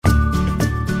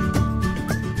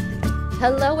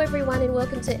Hello everyone and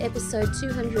welcome to episode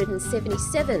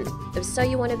 277 of So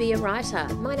You Want to Be a Writer.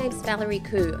 My name's Valerie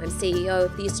Khoo. I'm CEO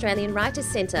of the Australian Writers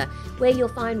Centre, where you'll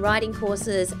find writing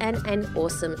courses and an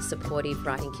awesome supportive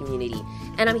writing community.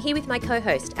 And I'm here with my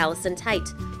co-host Alison Tate,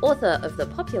 author of the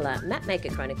popular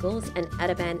Mapmaker Chronicles and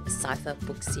Ataban Cypher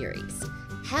book series.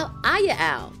 How are you,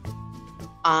 Al?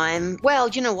 Well,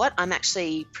 you know what? I'm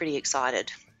actually pretty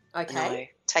excited. Okay. No,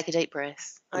 take a deep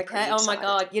breath. Okay. Oh my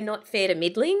God, you're not fair to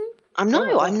middling? I'm not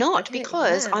okay,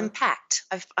 because wow. I'm packed.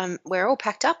 We're all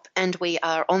packed up and we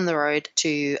are on the road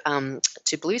to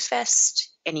Bluesfest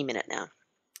any minute now.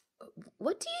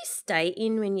 What do you stay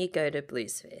in when you go to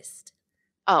Bluesfest?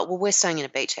 Oh, well, we're staying in a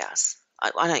beach house.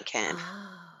 I don't camp.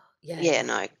 Oh, Yeah,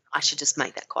 no, I should just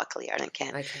make that quite clear. I don't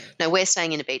camp. Okay. No, we're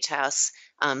staying in a beach house.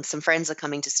 Some friends are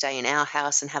coming to stay in our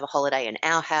house and have a holiday in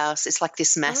our house. It's like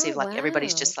this massive, Oh,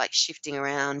 everybody's wow. just like shifting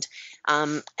around.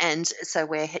 And so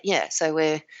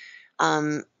we're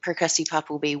Procrasti Pup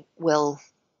will be well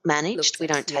managed. We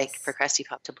don't take yes. Procrasti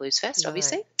Pup to Bluesfest, No.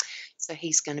 obviously. So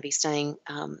he's going to be staying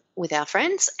with our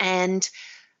friends, and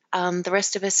the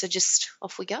rest of us are just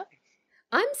off we go.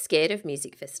 I'm scared of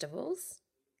music festivals.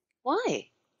 Why?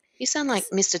 You sound like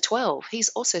Mr. 12. He's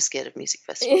also scared of music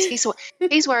festivals.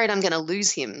 He's worried I'm going to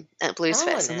lose him at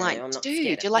Bluesfest. Oh, no, I'm like, I'm not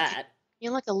dude, scared of that.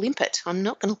 You're like a limpet. I'm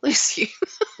not going to lose you.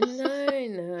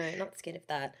 No, not scared of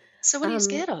that. So what are you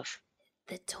scared of?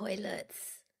 The toilets.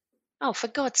 Oh, for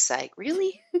God's sake,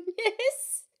 really?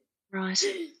 Yes. Right.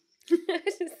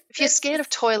 If you're scared of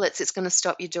toilets, it's going to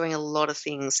stop you doing a lot of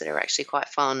things that are actually quite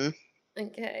fun.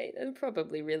 Okay, and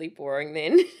probably really boring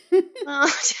then.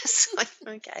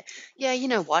 Okay. Yeah, you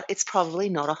know what? It's probably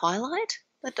not a highlight.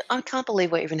 But I can't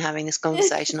believe we're even having this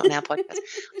conversation on our podcast.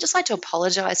 I'd just like to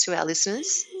apologise to our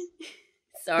listeners.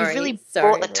 Sorry. You've really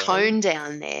sorry, brought the everyone. tone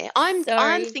down there.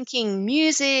 I'm thinking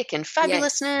music and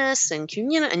fabulousness and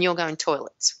and you're going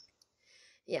toilets.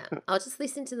 Yeah, I'll just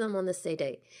listen to them on the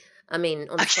CD. I mean,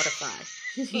 on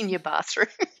Spotify. In your bathroom.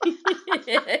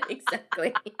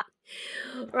 Exactly.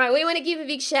 Right, we want to give a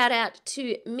big shout out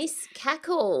to Miss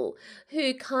Cackle,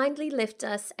 who kindly left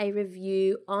us a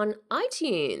review on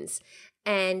iTunes,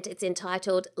 and it's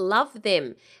entitled Love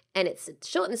Them, and it's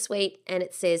short and sweet, and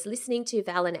it says, listening to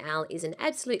Val and Al is an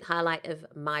absolute highlight of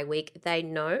my week. They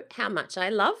know how much I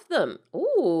love them.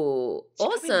 Ooh,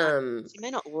 awesome. You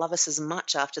may not love us as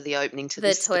much after the opening to the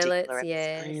this toilets, particular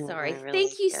yeah. episode. Sorry. Really,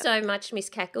 Thank you so much, Miss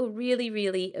Cackle. Really,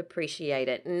 really appreciate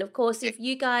it. And of course, if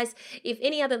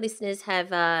any other listeners have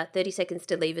 30 seconds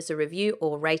to leave us a review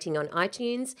or rating on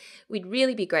iTunes, we'd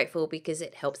really be grateful because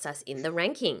it helps us in the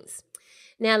rankings.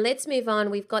 Now, let's move on.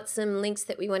 We've got some links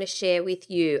that we want to share with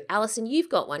you. Alison, you've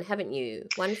got one, haven't you?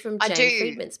 One from Jane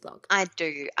Friedman's blog. I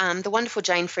do. The wonderful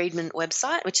Jane Friedman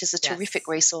website, which is a terrific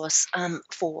resource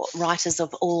for writers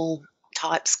of all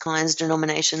types, kinds,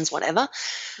 denominations, whatever.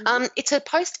 Mm-hmm. It's a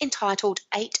post entitled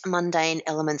 8 Mundane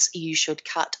Elements You Should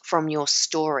Cut from Your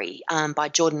Story by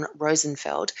Jordan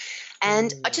Rosenfeld.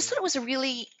 And I just thought it was a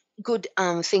really good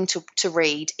thing to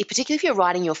read, particularly if you're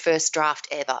writing your first draft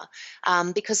ever,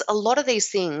 because a lot of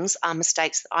these things are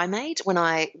mistakes that I made when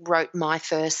I wrote my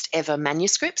first ever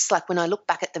manuscripts. Like when I look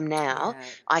back at them now,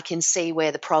 I can see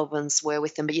where the problems were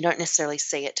with them, but you don't necessarily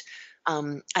see it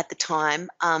at the time.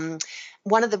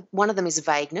 One of them is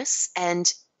vagueness,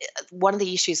 and one of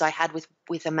the issues I had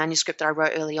with a manuscript that I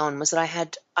wrote early on was that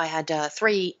I had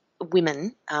 3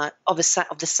 women of the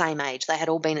same age. They had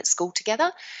all been at school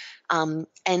together.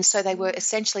 And so they were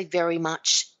essentially very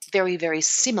much very, very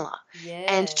similar. Yeah.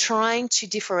 And trying to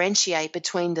differentiate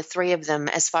between the 3 of them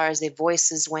as far as their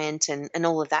voices went and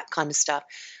all of that kind of stuff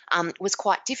was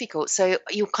quite difficult. So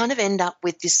you kind of end up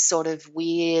with this sort of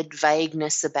weird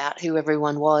vagueness about who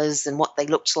everyone was and what they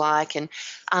looked like. And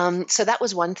so that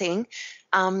was one thing.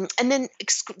 And then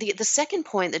the second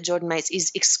point that Jordan makes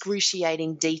is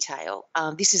excruciating detail.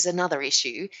 This is another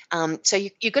issue. So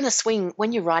you're going to swing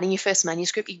when you're writing your first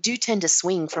manuscript. You do tend to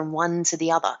swing from one to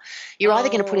the other. You're either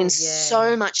going to put in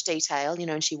so much detail,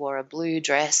 and she wore a blue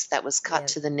dress that was cut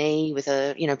to the knee with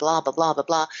a, blah, blah, blah, blah,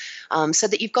 blah, so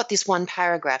that you've got this one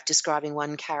paragraph describing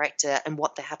one character and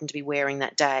what they happen to be wearing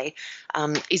that day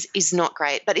is not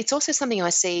great. But it's also something I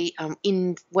see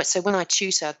so when I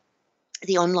tutor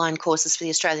the online courses for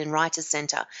the Australian Writers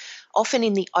Centre, often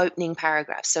in the opening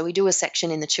paragraph. So we do a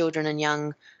section in the children and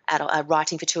young adult,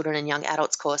 writing for children and young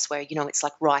adults course where, it's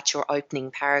like write your opening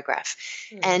paragraph.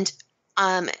 And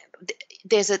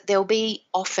there'll be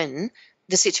often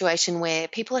the situation where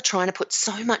people are trying to put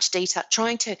so much detail,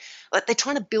 they're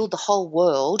trying to build the whole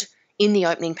world in the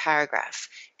opening paragraph.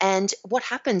 And what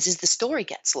happens is the story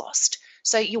gets lost.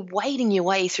 So you're wading your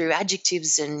way through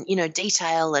adjectives and,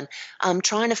 detail and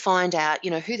trying to find out,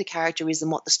 who the character is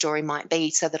and what the story might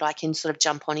be so that I can sort of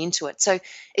jump on into it. So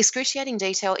excruciating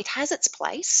detail, it has its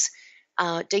place.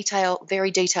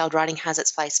 Very detailed writing has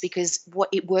its place because what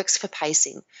it works for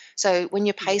pacing. So when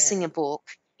you're pacing Yeah. a book,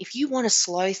 if you want to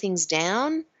slow things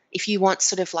down, if you want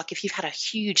sort of like if you've had a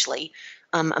hugely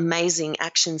amazing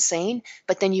action scene,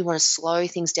 but then you want to slow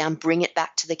things down, bring it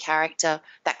back to the character,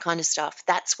 that kind of stuff,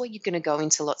 that's where you're going to go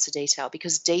into lots of detail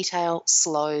because detail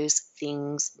slows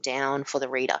things down for the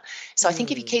reader. So I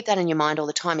think if you Mm. keep that in your mind all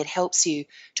the time, it helps you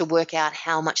to work out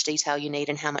how much detail you need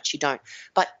and how much you don't.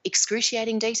 But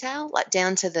excruciating detail, like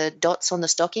down to the dots on the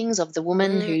stockings of the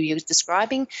woman who Mm. you're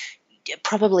describing,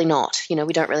 probably not. We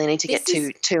don't really need to get This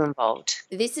is too involved.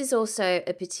 This is also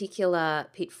a particular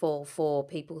pitfall for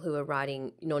people who are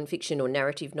writing nonfiction or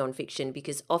narrative nonfiction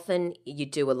because often you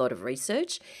do a lot of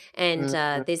research. And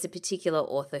Mhm. there's a particular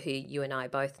author who you and I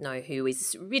both know who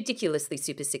is ridiculously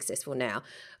super successful now.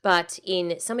 But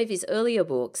in some of his earlier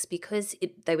books, because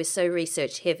they were so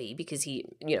research heavy, because he,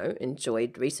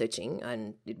 enjoyed researching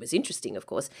and it was interesting, of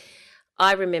course,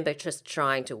 I remember just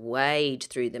trying to wade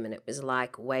through them and it was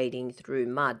like wading through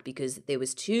mud because there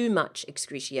was too much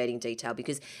excruciating detail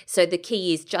so the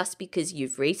key is just because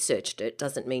you've researched it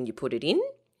doesn't mean you put it in,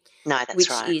 No, that's which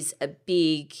right. is a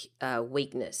big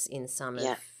weakness in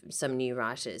Yeah. some new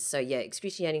writers. So yeah,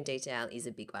 excruciating detail is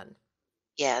a big one.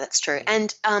 Yeah, that's true. Yeah.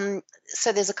 And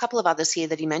so there's a couple of others here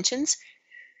that he mentions.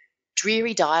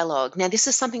 Dreary dialogue. Now, this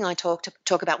is something I talk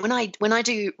about when I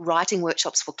do writing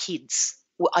workshops for kids.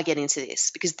 I get into this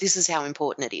because this is how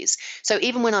important it is. So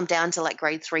even when I'm down to like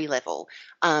grade 3 level,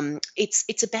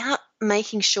 it's about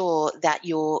making sure that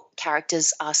your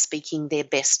characters are speaking their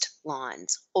best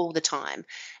lines all the time.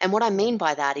 And what I Yeah. mean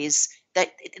by that is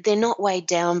that they're not weighed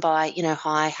down by,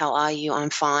 hi, how are you? I'm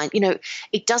fine.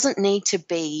 It doesn't need to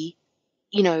be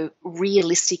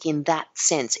realistic in that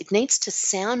sense. It needs to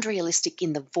sound realistic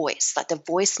in the voice. Like the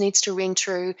voice needs to ring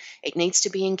true. It needs to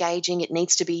be engaging. It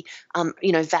needs to be,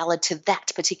 valid to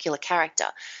that particular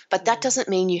character. But that Mm. doesn't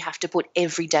mean you have to put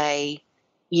everyday,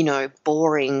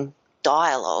 boring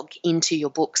dialogue into your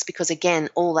books because again,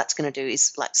 all that's going to do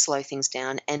is like slow things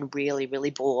down and really,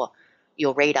 really bore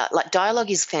your reader. Like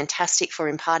dialogue is fantastic for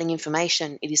imparting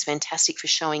information. It is fantastic for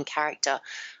showing character.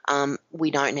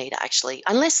 We don't need it actually,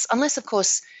 unless of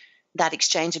course that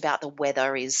exchange about the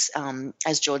weather is,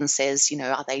 as Jordan says,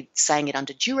 are they saying it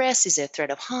under duress? Is there a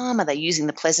threat of harm? Are they using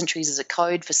the pleasantries as a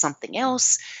code for something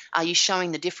else? Are you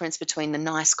showing the difference between the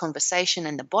nice conversation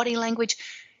and the body language?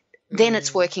 Then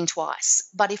it's Mm. working twice.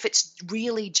 But if it's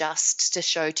really just to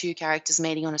show two characters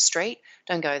meeting on a street,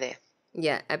 don't go there.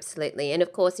 Yeah, absolutely. And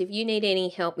of course, if you need any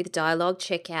help with dialogue,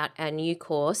 check out our new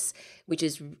course, which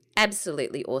is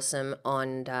absolutely awesome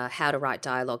on how to write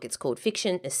dialogue. It's called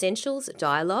Fiction Essentials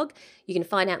Dialogue. You can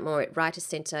find out more at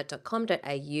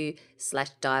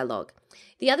writercentre.com.au/dialogue.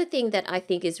 The other thing that I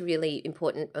think is really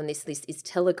important on this list is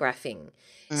telegraphing.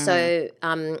 Mm, So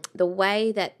the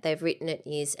way that they've written it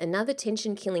is another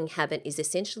tension-killing habit is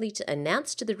essentially to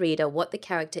announce to the reader what the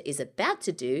character is about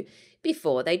to do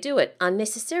before they do it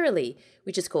unnecessarily,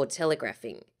 which is called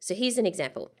telegraphing. So here's an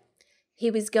example. He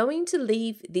was going to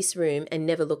leave this room and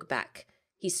never look back.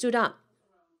 He stood up.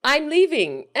 I'm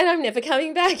leaving and I'm never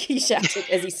coming back, he shouted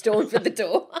as he stormed for the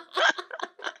door.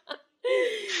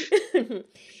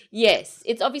 Yes,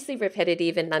 it's obviously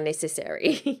repetitive and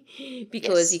unnecessary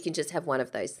because you yes, can just have one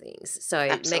of those things. So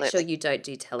make sure absolutely. you don't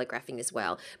do telegraphing as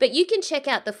well. But you can check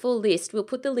out the full list. We'll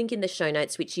put the link in the show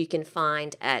notes, which you can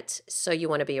find at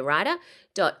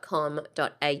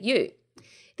soyouwannabeawriter.com.au.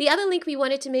 The other link we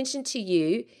wanted to mention to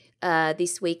you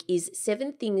this week is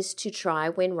 7 Things to Try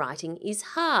When Writing is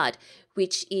Hard,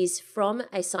 which is from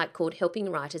a site called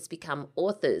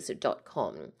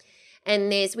helpingwritersbecomeauthors.com.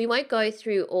 And we won't go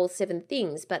through all 7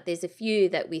 things, but there's a few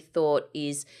that we thought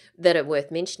that are worth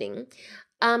mentioning.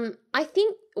 I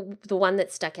think the one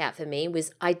that stuck out for me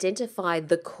was identify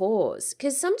the cause,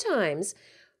 because sometimes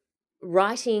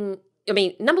writing,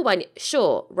 number one,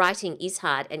 sure, writing is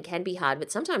hard and can be hard,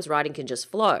 but sometimes writing can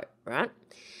just flow, right?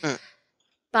 Mm.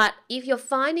 But if you're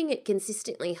finding it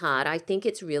consistently hard, I think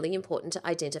it's really important to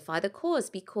identify the cause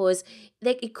because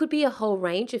it could be a whole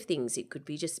range of things. It could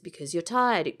be just because you're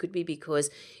tired. It could be because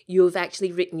you've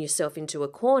actually written yourself into a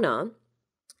corner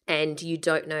and you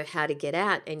don't know how to get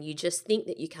out and you just think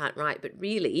that you can't write, but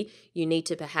really you need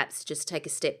to perhaps just take a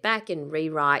step back and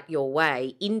rewrite your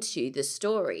way into the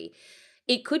story.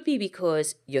 It could be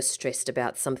because you're stressed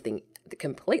about something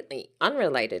completely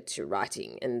unrelated to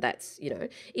writing, and that's,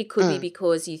 it could be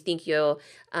because you think you're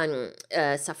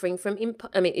suffering from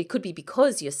it could be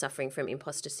because you're suffering from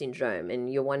imposter syndrome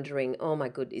and you're wondering, oh my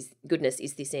goodness,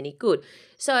 is this any good?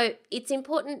 So it's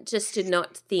important just to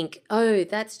not think, oh,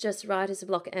 that's just writer's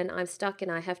block and I'm stuck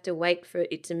and I have to wait for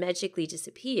it to magically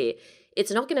disappear.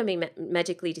 It's not going to be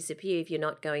magically disappear if you're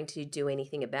not going to do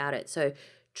anything about it. So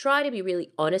try to be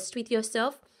really honest with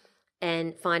yourself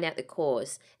and find out the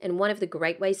cause. And one of the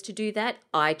great ways to do that,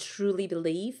 I truly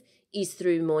believe, is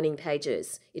through morning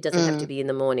pages. It doesn't have to be in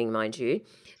the morning, mind you,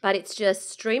 but it's just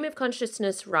stream of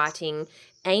consciousness writing.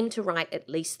 Aim to write at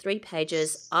least 3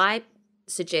 pages. I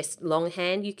suggest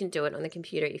longhand. You can do it on the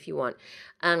computer if you want,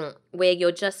 where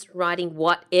you're just writing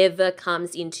whatever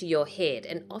comes into your head.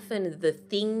 And often the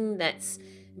thing that's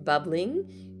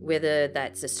bubbling, whether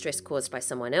that's a stress caused by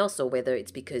someone else or whether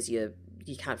it's because you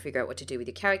can't figure out what to do with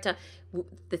your character,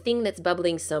 the thing that's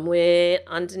bubbling somewhere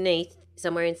underneath,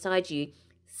 somewhere inside you,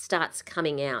 starts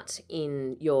coming out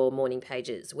in your morning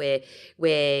pages where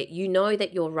you know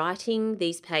that you're writing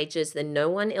these pages, then no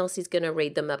one else is going to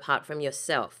read them apart from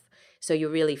yourself. So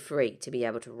you're really free to be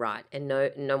able to write, and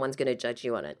no one's going to judge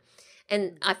you on it.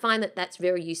 And I find that that's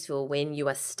very useful when you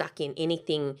are stuck in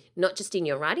anything, not just in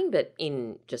your writing, but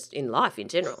in life in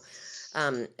general.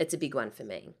 It's a big one for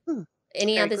me.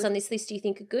 Any Very others good. on this list you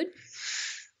think are good?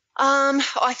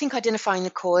 I think identifying the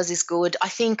cause is good. I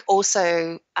think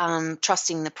also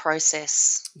trusting the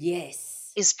process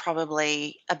Yes. is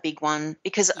probably a big one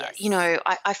because, Yes.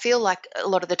 I feel like a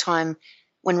lot of the time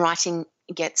when writing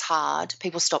gets hard,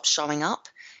 people stop showing up.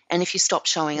 And if you stop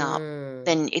showing up,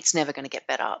 then it's never going to get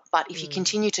better. But if you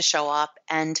continue to show up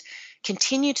and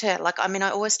continue to, I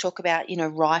always talk about,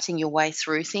 writing your way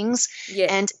through things. Yeah,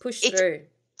 And push it's, through.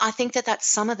 I think that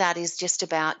some of that is just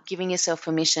about giving yourself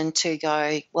permission to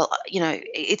go, well,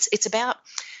 it's about,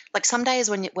 like, some days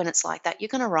when it's like that, you're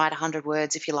going to write 100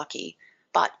 words if you're lucky,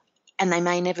 and they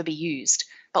may never be used.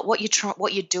 But what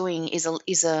you're doing is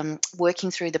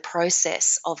working through the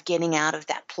process of getting out of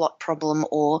that plot problem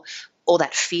or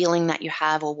that feeling that you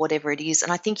have or whatever it is.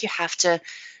 And I think you have to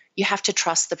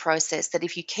trust the process, that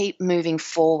if you keep moving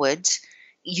forward,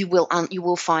 you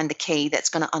will find the key that's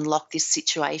going to unlock this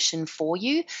situation for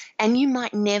you. And you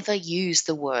might never use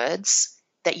the words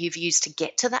that you've used to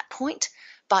get to that point,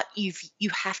 but you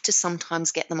have to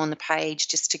sometimes get them on the page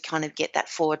just to kind of get that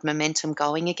forward momentum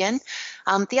going again.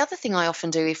 The other thing I often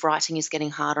do if writing is getting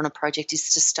hard on a project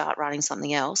is to start writing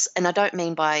something else. And I don't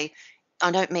mean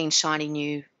shiny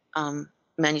new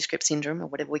manuscript syndrome or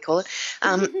whatever we call it.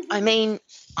 I mean,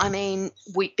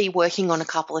 we be working on a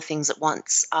couple of things at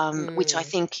once, which I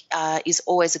think is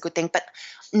always a good thing. But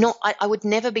I would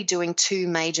never be doing 2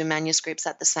 major manuscripts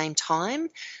at the same time.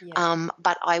 Yeah.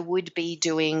 But I would be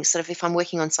doing sort of, if I'm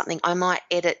working on something, I might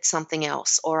edit something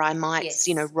else, or I might, Yes.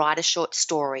 write a short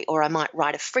story, or I might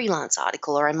write a freelance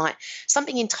article, or I might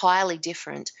something entirely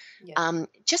different. Yeah.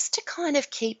 Just to kind of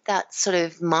keep that sort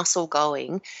of muscle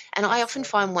going. And I often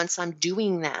find once I'm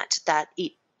doing that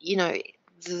it,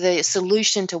 the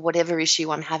solution to whatever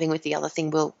issue I'm having with the other thing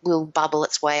will bubble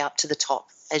its way up to the top,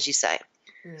 as you say.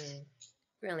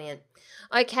 Brilliant.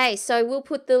 Okay, so we'll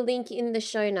put the link in the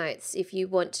show notes if you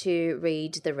want to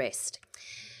read the rest.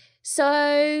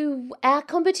 So our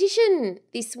competition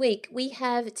this week, we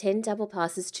have 10 double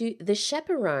passes to The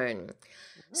Chaperone.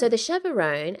 So The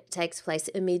Chaperone takes place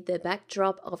amid the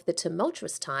backdrop of the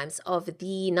tumultuous times of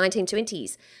the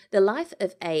 1920s. The life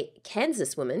of a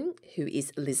Kansas woman, who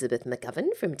is Elizabeth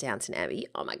McGovern from Downton Abbey.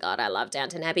 Oh my God, I love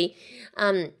Downton Abbey.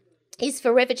 Is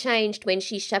forever changed when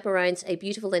she chaperones a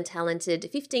beautiful and talented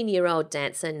 15-year-old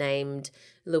dancer named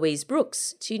Louise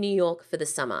Brooks to New York for the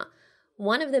summer.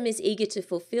 One of them is eager to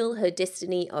fulfill her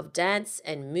destiny of dance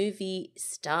and movie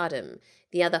stardom.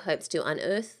 The other hopes to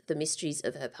unearth the mysteries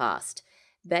of her past.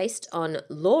 Based on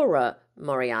Laura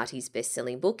Moriarty's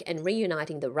best-selling book and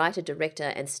reuniting the writer,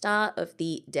 director and star of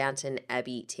the Downton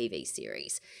Abbey TV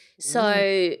series.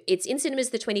 So it's in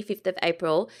cinemas the 25th of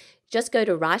April. Just go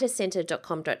to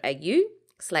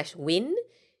writercentre.com.au/win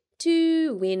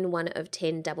to win one of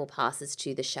 10 double passes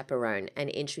to The Chaperone, and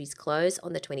entries close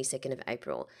on the 22nd of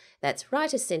April. That's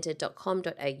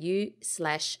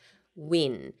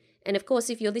writercentre.com.au/win. And of course,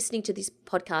 if you're listening to this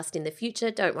podcast in the future,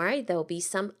 don't worry, there'll be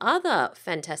some other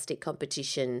fantastic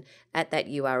competition at that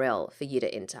URL for you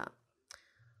to enter.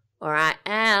 All right,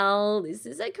 Al, this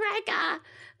is a cracker.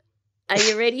 Are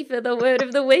you ready for the word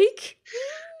of the week?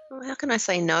 Well, how can I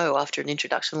say no after an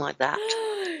introduction like that?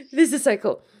 This is so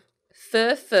cool.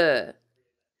 Fur.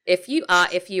 If you are.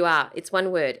 It's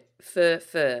one word.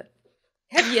 Fur.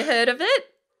 Have you heard of it?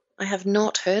 I have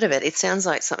not heard of it. It sounds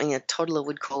like something a toddler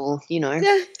would call,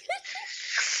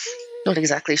 Not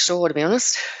exactly sure, to be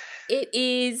honest. It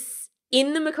is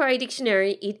in the Macquarie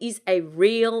Dictionary, it is a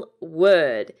real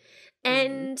word.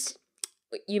 And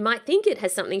you might think it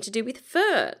has something to do with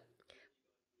fur,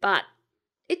 but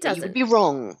it But you would doesn't. be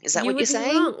wrong. Is that You what you're would be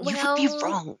saying? wrong. You would be Well,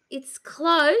 wrong. it's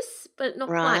close, but not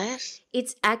quite. Right.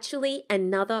 It's actually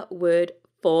another word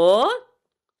for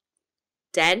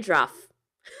dandruff.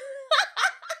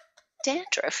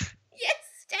 Dandruff.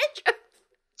 Yes, dandruff.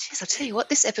 Jeez, I'll tell you what,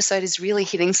 this episode is really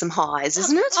hitting some highs,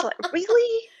 isn't it? Like,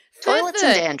 really? Toilets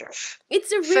and Fur. dandruff.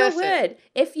 It's a real Fur. word.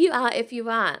 If you are.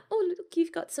 Oh, look,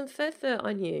 you've got some fur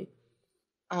on you.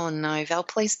 Oh no, Val,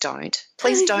 please don't.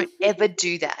 Please don't ever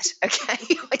do that, okay?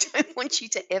 I don't want you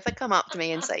to ever come up to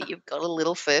me and say you've got a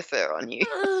little fur on you.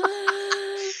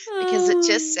 Because it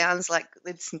just sounds like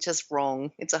it's just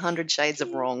wrong. It's 100 shades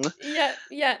of wrong.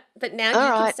 Yeah. But now All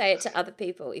you can right. say it to other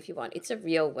people if you want. It's a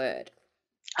real word.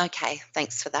 Okay,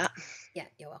 thanks for that. Yeah,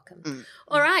 you're welcome.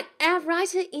 All right, our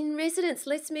writer in residence.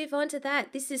 Let's move on to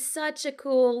that. This is such a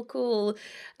cool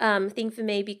thing for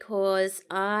me because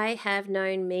I have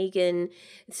known Megan.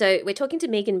 So we're talking to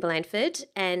Megan Blandford,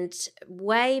 and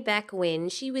way back when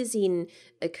she was in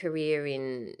a career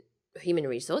in human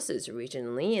resources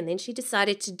originally, and then she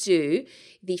decided to do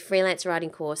the freelance writing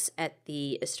course at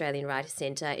the Australian Writers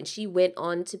Centre, and she went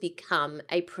on to become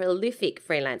a prolific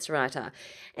freelance writer.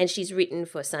 And she's written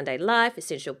for Sunday Life,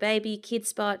 Essential Baby,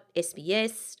 Kidspot,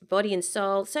 SBS, Body and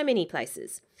Soul, so many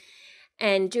places.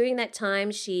 And during that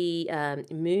time, she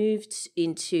moved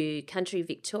into country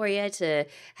Victoria to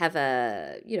have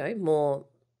a, more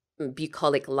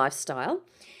bucolic lifestyle.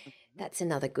 That's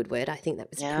another good word. I think that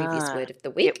was the previous word of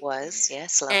the week. It was,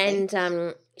 yes, lovely.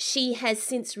 And she has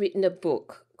since written a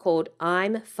book called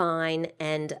I'm Fine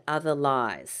and Other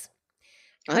Lies.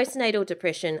 Postnatal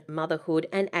depression, motherhood,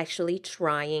 and actually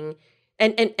trying,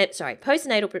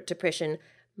 postnatal depression,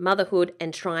 motherhood,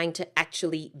 and trying to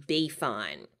actually be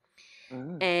fine.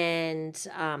 And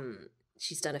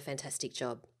she's done a fantastic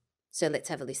job. So let's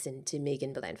have a listen to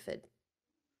Megan Blandford.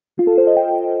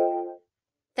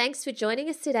 Thanks for joining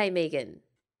us today, Megan.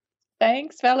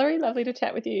 Thanks, Valerie. Lovely to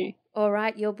chat with you. All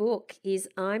right, your book is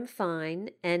I'm Fine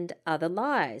and Other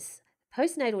Lies.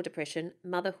 Postnatal depression,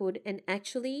 motherhood, and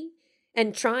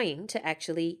trying to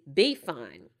actually be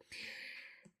fine.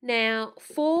 Now,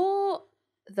 for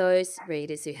those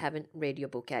readers who haven't read your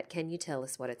book yet, can you tell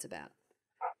us what it's about?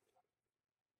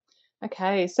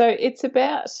 Okay, so it's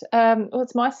about,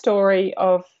 it's my story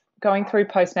of going through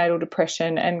postnatal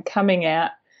depression and coming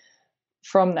out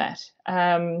from that.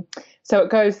 So it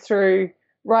goes through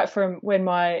right from when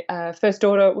my first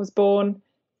daughter was born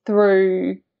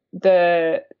through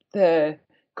the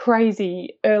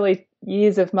crazy early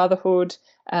years of motherhood,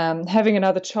 having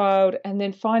another child, and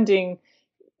then finding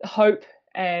hope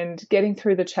and getting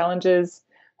through the challenges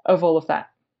of all of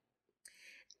that.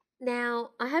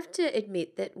 Now, I have to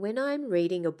admit that when I'm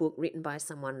reading a book written by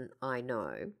someone I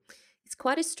know, it's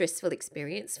quite a stressful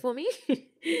experience for me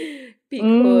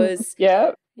because,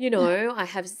 I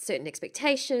have certain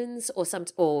expectations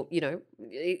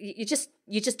you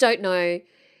just don't know.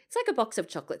 It's like a box of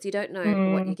chocolates. You don't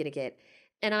know what you're going to get.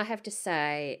 And I have to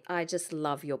say, I just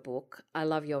love your book. I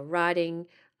love your writing.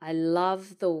 I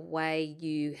love the way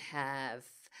you have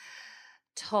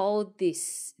told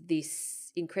this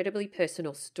incredibly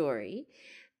personal story,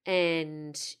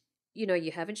 and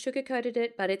you haven't sugarcoated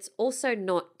it, but it's also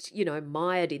not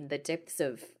mired in the depths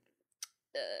of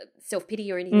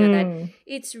self-pity or anything like that.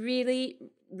 It's really,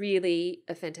 really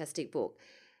a fantastic book.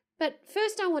 But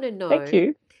first I want to know, thank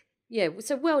you. Yeah,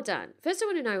 so well done. First I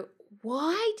want to know,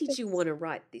 why did you want to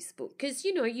write this book? Because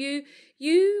you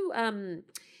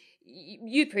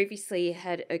previously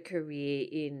had a career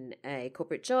in a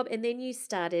corporate job, and then you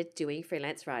started doing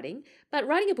freelance writing. But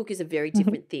writing a book is a very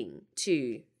different thing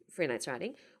to freelance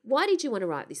writing. Why did you want to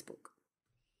write this book?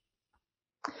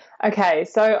 Okay,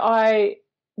 so I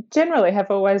generally have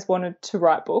always wanted to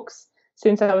write books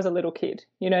since I was a little kid.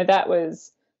 That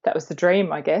was the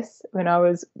dream, I guess, when I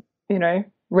was,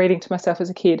 reading to myself as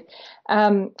a kid.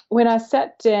 When I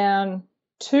sat down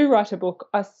to write a book,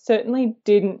 I certainly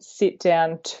didn't sit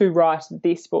down to write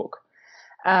this book.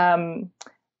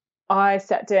 I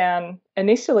sat down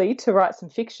initially to write some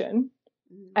fiction,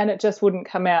 and it just wouldn't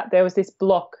come out. There was this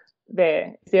block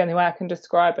there. It's the only way I can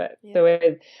describe it. Yeah. There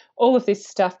were all of this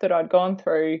stuff that I'd gone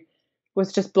through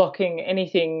was just blocking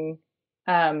anything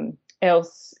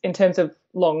else in terms of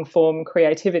long-form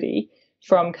creativity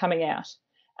from coming out.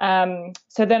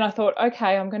 So then I thought,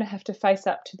 okay, I'm going to have to face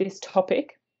up to this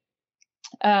topic.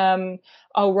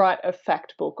 I'll write a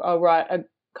fact book. I'll write a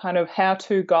kind of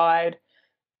how-to guide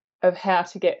of how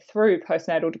to get through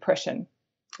postnatal depression.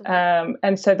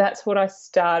 And so that's what I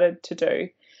started to do.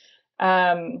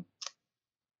 And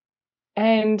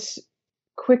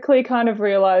quickly kind of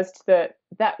realised that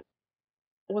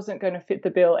wasn't going to fit the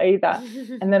bill either,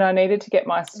 and then I needed to get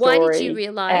my story Why did you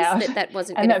realise that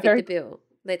wasn't going to fit the bill?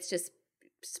 Let's just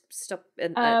stop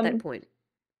at that point.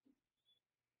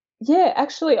 Yeah,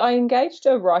 actually, I engaged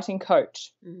a writing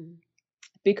coach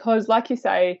because, like you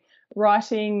say,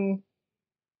 writing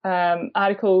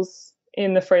articles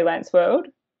in the freelance world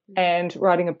and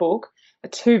writing a book are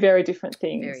two very different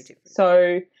things. Very different.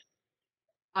 So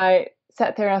I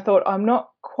sat there and I thought, I'm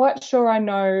not quite sure I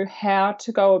know how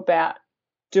to go about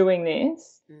doing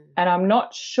this, and I'm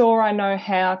not sure I know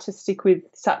how to stick with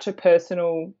such a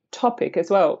personal topic as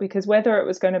well, because whether it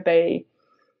was going to be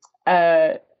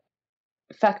a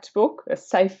fact book, a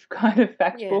safe kind of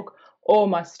fact book, or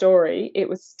my story, it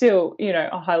was still,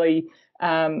 a highly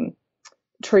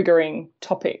triggering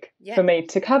topic for me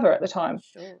to cover at the time.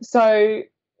 Sure.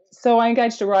 So I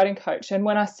engaged a writing coach, and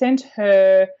when I sent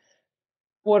her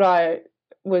what I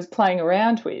was playing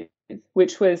around with,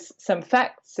 which was some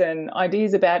facts and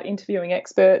ideas about interviewing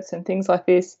experts and things like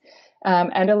this,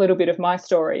 and a little bit of my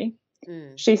story,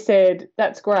 she said,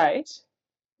 "That's great,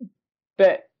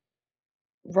 but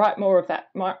write more of that.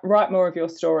 Write more of your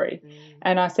story."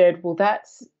 And I said, "Well,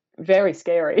 that's very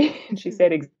scary." And she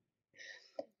said,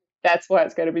 "That's why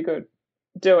it's going to be good.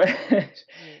 Do it."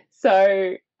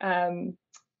 So,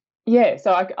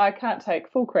 so I can't take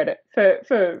full credit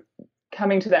for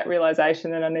coming to that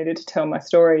realisation that I needed to tell my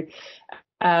story,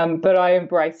 but I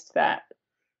embraced that.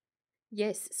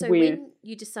 Yes. So when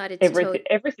you decided to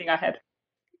everything I had.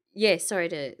 Yeah, sorry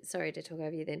to talk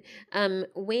over you then.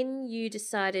 When you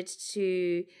decided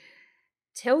to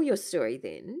tell your story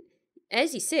then,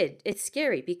 as you said, it's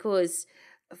scary because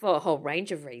for a whole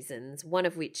range of reasons, one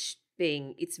of which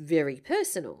being it's very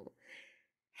personal.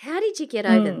 How did you get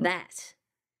over that?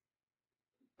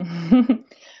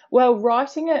 Well,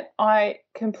 writing it, I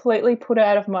completely put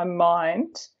out of my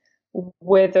mind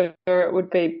whether it would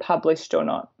be published or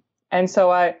not. And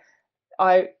so I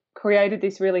created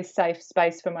this really safe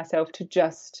space for myself to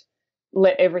just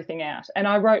let everything out. And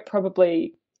I wrote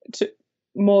probably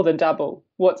more than double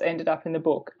what's ended up in the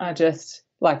book. I just,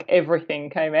 like, everything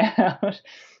came out.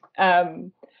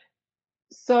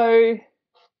 So,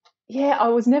 yeah,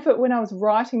 when I was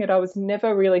writing it, I was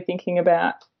never really thinking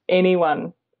about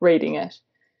anyone reading it.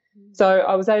 So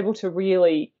I was able to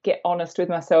really get honest with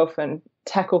myself and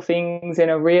tackle things in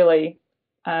a really,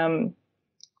 in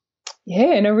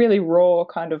a really raw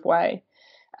kind of way.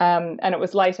 And it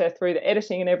was later through the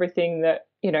editing and everything that,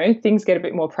 things get a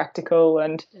bit more practical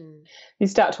and you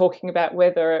start talking about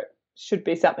whether it should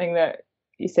be something that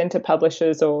you send to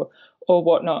publishers or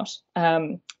whatnot.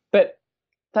 But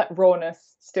that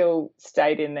rawness still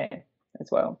stayed in there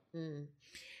as well.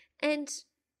 And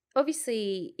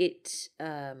obviously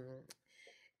the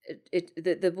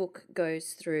book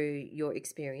goes through your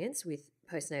experience with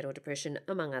postnatal depression,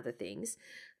 among other things.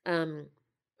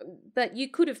 But you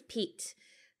could have picked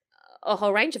a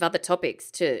whole range of other topics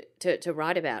to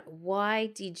write about. Why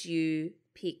did you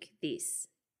pick this?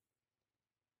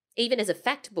 Even as a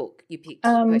fact book, you picked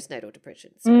postnatal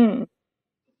depression. So.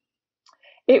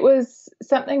 It was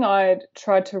something I'd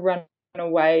tried to run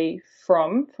away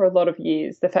from for a lot of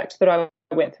years, the fact that I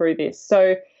went through this.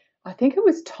 So I think it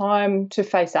was time to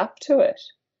face up to it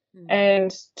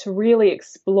and to really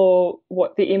explore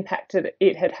what the impact that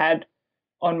it had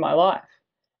on my life.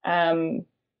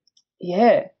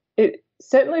 It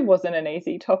certainly wasn't an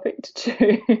easy topic to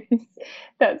choose,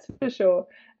 that's for sure.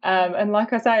 And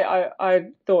like I say, I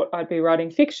thought I'd be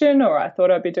writing fiction, or I thought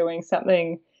I'd be doing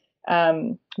something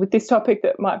with this topic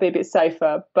that might be a bit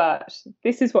safer, but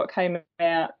this is what came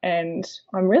out, and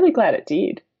I'm really glad it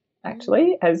did,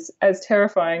 actually, as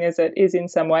terrifying as it is in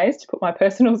some ways to put my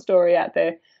personal story out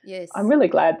there. Yes. I'm really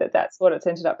glad that that's what it's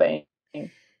ended up being.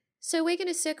 So we're going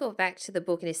to circle back to the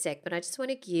book in a sec, but I just want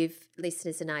to give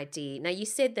listeners an idea. Now, you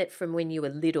said that from when you were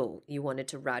little you wanted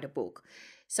to write a book.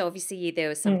 So obviously there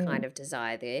was some kind of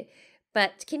desire there.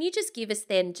 But can you just give us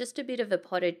then just a bit of a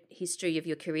potted history of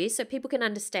your career so people can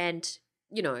understand,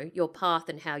 your path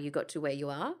and how you got to where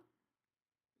you are?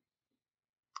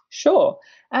 Sure.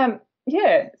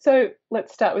 So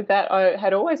let's start with that. I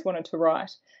had always wanted to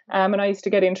write, and I used to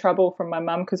get in trouble from my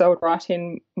mum because I would write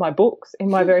in my books, in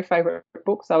my very favourite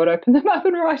books. I would open them up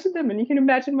and write in them, and you can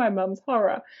imagine my mum's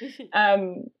horror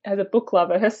as a book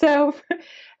lover herself.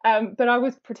 But I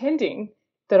was pretending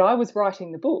that I was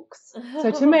writing the books.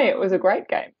 So to me, it was a great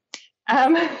game.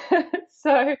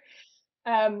 But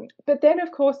then,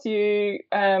 of course, you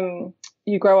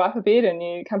grow up a bit and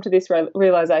you come to this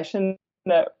realisation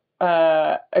that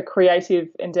a creative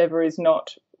endeavour is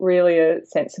not really a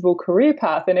sensible career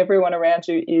path, and everyone around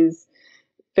you is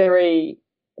very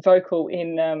vocal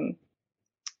in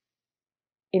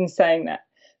saying that.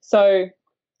 So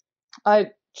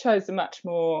I chose a much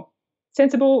more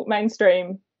sensible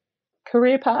mainstream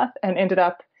career path and ended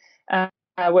up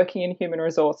working in human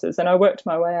resources, and I worked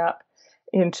my way up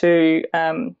into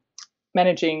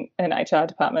managing an HR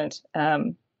department,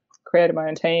 created my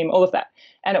own team, all of that.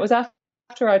 And it was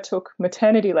after I took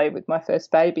maternity leave with my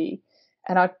first baby,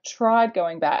 and I tried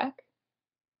going back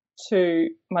to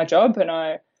my job, and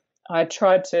I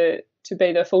tried to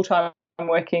be the full-time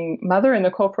working mother in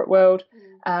the corporate world,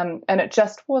 and it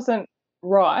just wasn't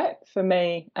right for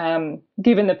me,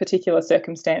 given the particular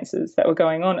circumstances that were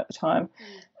going on at the time.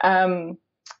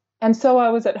 And so I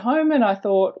was at home and I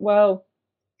thought, well,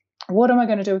 what am I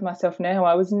going to do with myself now?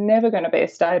 I was never going to be a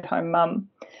stay-at-home mum.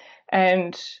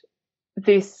 And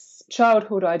this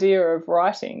childhood idea of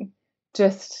writing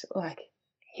just like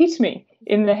hit me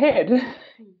in the head.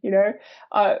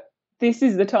 This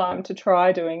is the time to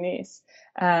try doing this.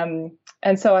 And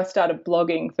so I started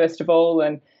blogging first of all,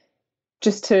 and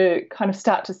just to kind of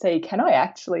start to see, can I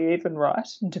actually even write?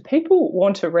 And do people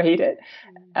want to read it?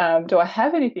 Do I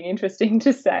have anything interesting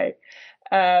to say?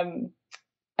 And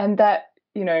that,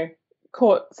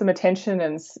 caught some attention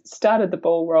and started the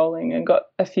ball rolling and got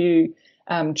a few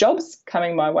jobs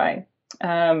coming my way.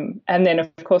 And then,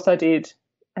 of course, I did,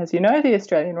 as you know, the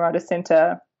Australian Writers'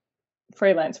 Centre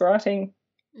freelance writing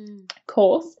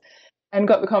course, and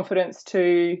got the confidence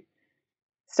to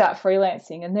start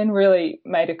freelancing, and then really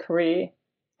made a career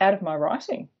out of my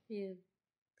writing. Yeah.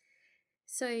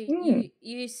 So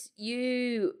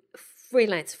you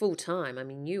freelance full time. I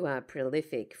mean, you are a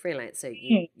prolific freelancer.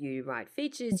 You write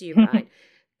features, you write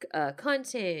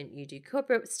content, you do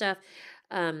corporate stuff.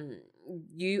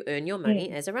 You earn your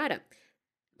money as a writer,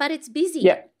 but it's busy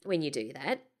when you do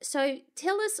that. So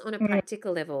tell us on a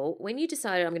practical level, when you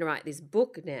decided I'm going to write this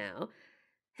book now,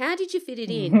 how did you fit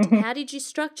it in? How did you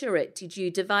structure it? Did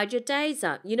you divide your days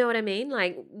up? You know what I mean?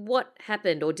 Like, what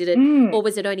happened, or or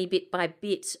was it only bit by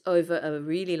bit over a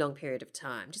really long period of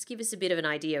time? Just give us a bit of an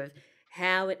idea of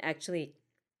how it actually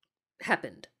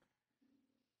happened.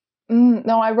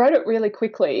 No, I wrote it really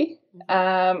quickly.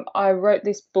 I wrote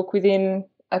this book within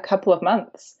a couple of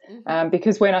months,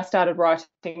 because when I started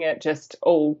writing it, just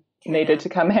all needed to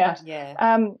come out.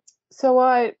 Yeah. So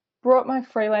I brought my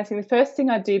freelancing. The first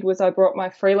thing I did was I brought my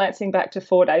freelancing back to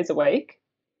 4 days a week.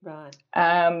 Right.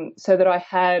 So that I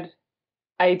had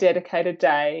a dedicated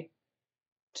day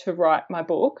to write my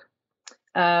book.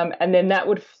 And then that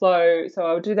would flow. So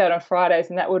I would do that on Fridays,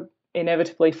 and that would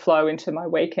inevitably flow into my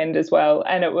weekend as well.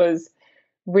 And it was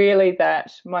really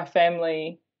that my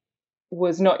family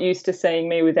was not used to seeing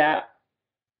me without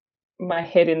my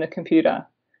head in the computer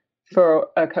for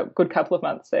a good couple of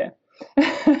months there.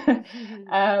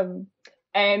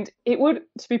 And it would,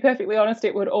 to be perfectly honest,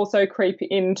 it would also creep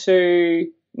into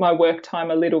my work time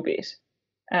a little bit,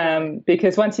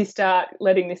 because once you start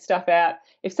letting this stuff out,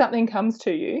 if something comes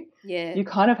to you, you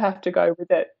kind of have to go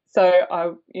with it.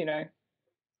 So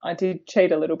I did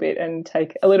cheat a little bit and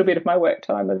take a little bit of my work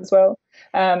time as well.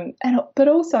 But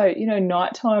also,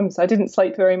 night times, I didn't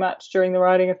sleep very much during the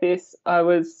writing of this. I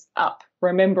was up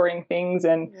remembering things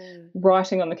and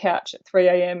writing on the couch at 3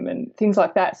 a.m. and things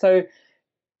like that. So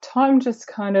time just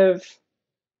kind of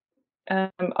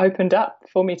opened up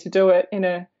for me to do it in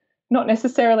a not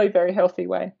necessarily very healthy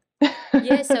way.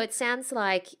 Yeah, so it sounds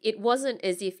like it wasn't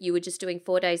as if you were just doing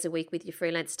 4 days a week with your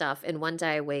freelance stuff and 1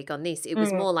 day a week on this. It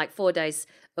was more like 4 days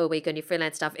a week on your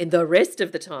freelance stuff and the rest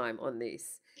of the time on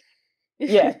this.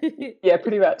 Yeah,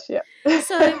 pretty much, yeah.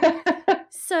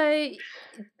 So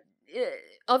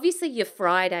obviously your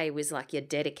Friday was like your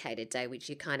dedicated day, which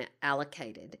you kind of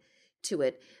allocated to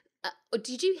it.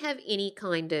 Did you have any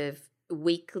kind of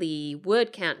weekly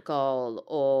word count goal,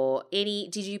 or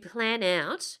did you plan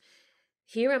out,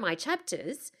 here are my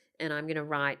chapters and I'm going to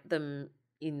write them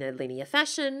in a linear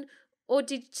fashion, or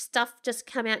did stuff just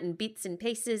come out in bits and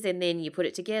pieces and then you put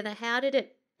it together? How did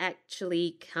it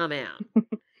actually come out?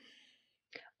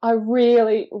 I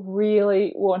really,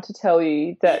 really want to tell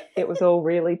you that it was all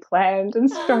really planned and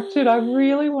structured. I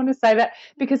really want to say that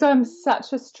because I'm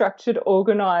such a structured,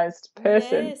 organised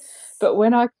person. Yes. But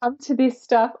when I come to this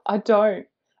stuff, I don't.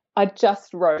 I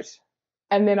just wrote,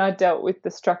 and then I dealt with the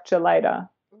structure later.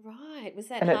 Right. Was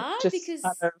that hard? Because,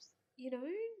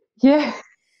 Yeah,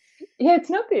 it's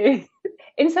not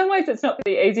in some ways it's not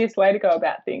the easiest way to go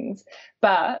about things.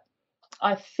 But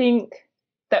I think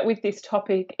that with this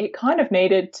topic, it kind of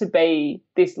needed to be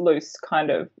this loose kind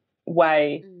of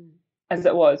way as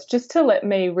it was, just to let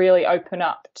me really open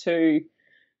up to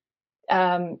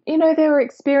there were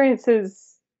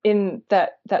experiences in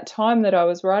that time that I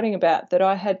was writing about that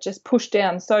I had just pushed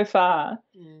down so far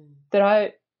that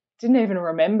I didn't even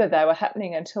remember they were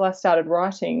happening until I started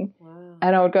writing. Wow.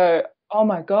 And I would go, oh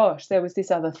my gosh, there was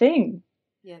this other thing.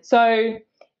 Yeah. So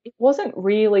it wasn't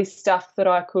really stuff that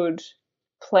I could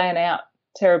plan out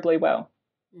terribly well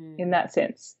in that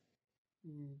sense.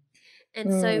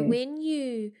 And so when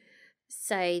you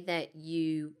say that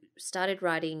you started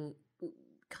writing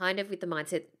kind of with the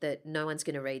mindset that no one's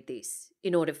going to read this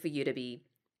in order for you to be,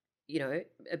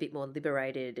 a bit more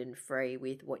liberated and free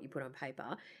with what you put on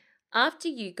paper, after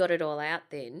you got it all out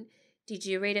then, did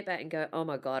you read it back and go, oh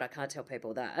my God, I can't tell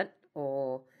people that?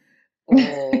 Or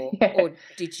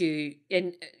did you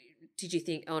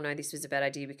think, oh no, this was a bad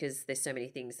idea because there's so many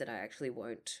things that I actually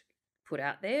won't put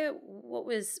out there?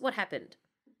 What happened?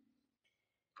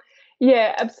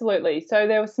 Yeah, absolutely. So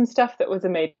there was some stuff that was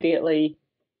immediately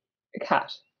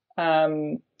cut.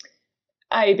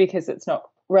 A, because it's not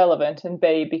relevant, and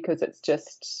B, because it's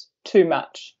just too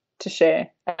much to share.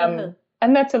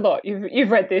 And that's a lot.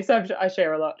 You've read this. I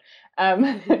share a lot.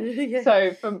 Yeah.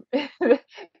 So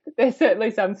there's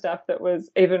certainly some stuff that was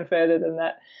even further than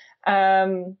that.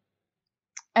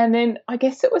 And then I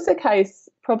guess it was a case,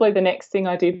 probably the next thing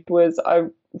I did was I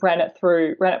ran it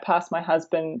past my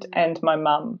husband and my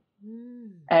mum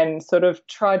and sort of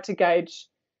tried to gauge,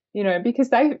 because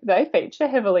they feature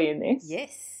heavily in this.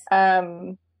 Yes.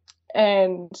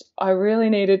 And I really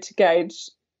needed to gauge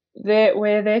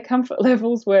where their comfort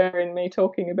levels were in me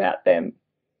talking about them.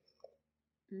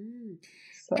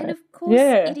 So, and of course,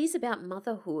 it is about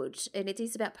motherhood and it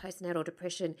is about postnatal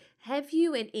depression. Have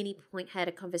you at any point had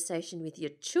a conversation with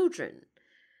your children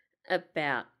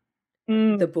about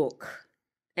the book?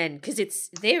 And because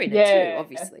they're in it too,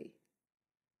 obviously.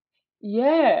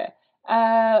 Yeah.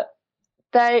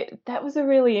 That was a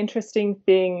really interesting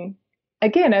thing.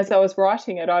 Again, as I was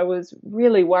writing it, I was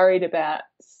really worried about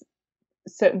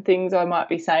certain things I might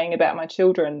be saying about my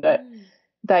children that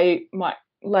they might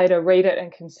later read it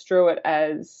and construe it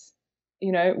as,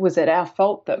 was it our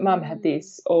fault that mum had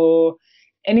this or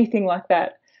anything like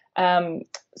that.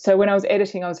 So when I was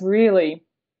editing, I was really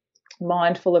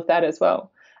mindful of that as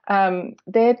well.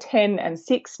 They're 10 and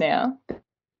 6 now,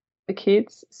 the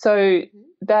kids. So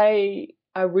they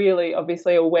are really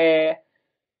obviously aware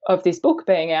of this book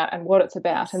being out and what it's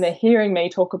about, and they're hearing me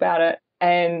talk about it,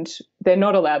 and they're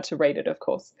not allowed to read it, of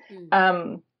course,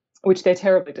 which they're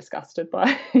terribly disgusted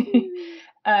by.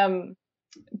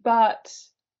 But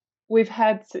we've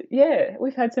had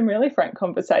some really frank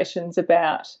conversations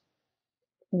about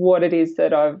what it is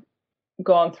that I've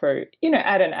gone through,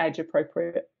 at an age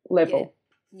appropriate level.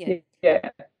 Yeah.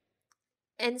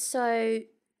 And so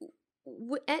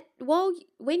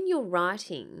when you're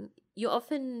writing, you're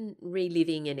often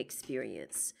reliving an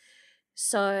experience.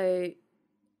 So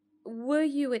were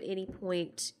you at any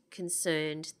point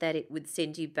concerned that it would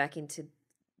send you back into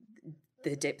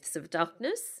the depths of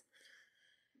darkness?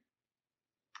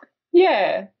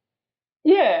 Yeah,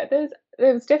 there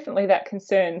was definitely that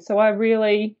concern. So I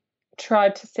really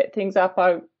tried to set things up.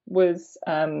 I was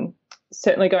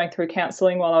certainly going through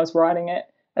counselling while I was writing it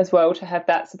as well, to have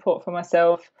that support for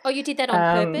myself. Oh, you did that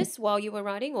on purpose while you were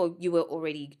writing, or you were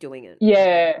already doing it?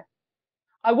 Yeah,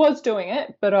 I was doing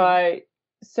it, but I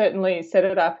certainly set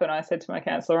it up and I said to my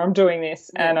counsellor, I'm doing this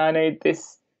and I need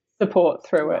this support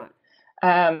through it.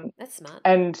 That's smart.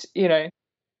 And,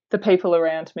 the people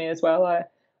around me as well,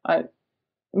 I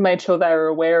made sure they were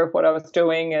aware of what I was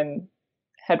doing and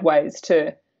had ways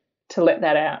to let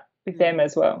that out with them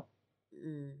as well.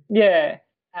 Yeah.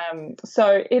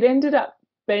 So it ended up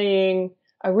being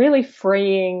a really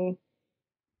freeing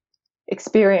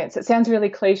experience. It sounds really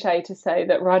cliche to say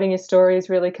that writing a story is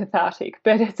really cathartic,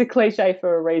 but it's a cliche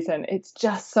for a reason. It's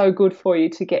just so good for you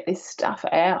to get this stuff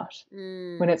out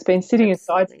when it's been sitting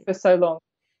inside for so long,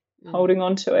 holding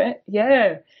on to it.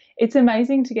 Yeah, it's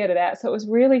amazing to get it out. So it was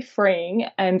really freeing,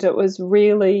 and it was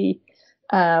really,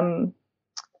 I'd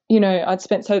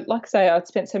spent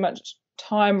so much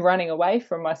time running away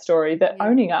from my story that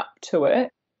owning up to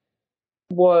it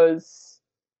was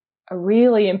a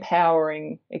really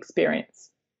empowering experience.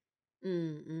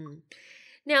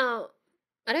 Now,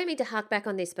 I don't mean to hark back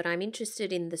on this, but I'm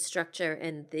interested in the structure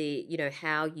and the,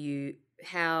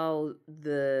 how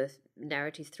the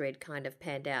narrative thread kind of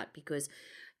panned out, because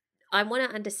I want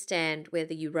to understand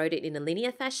whether you wrote it in a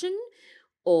linear fashion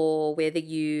or whether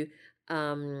you,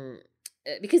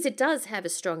 because it does have a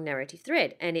strong narrative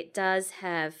thread and it does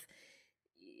have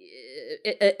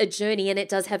a journey and it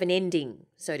does have an ending,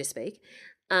 so to speak.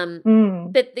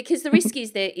 But because the risk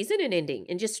is there isn't an ending,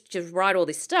 and just write all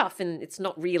this stuff and it's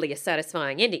not really a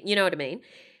satisfying ending. You know what I mean?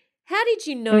 How did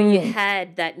you know you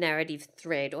had that narrative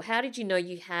thread, or how did you know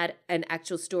you had an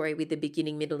actual story with a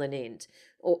beginning, middle, and end,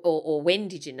 or when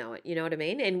did you know it? You know what I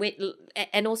mean?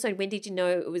 And also, when did you know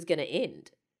it was going to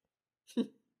end?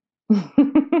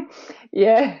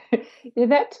 Yeah, yeah,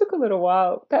 that took a little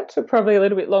while. That took probably a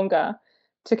little bit longer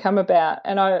to come about,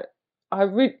 and I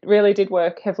really did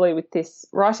work heavily with this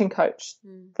writing coach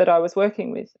that I was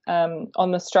working with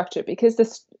on the structure, because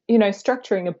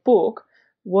structuring a book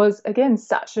was, again,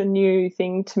 such a new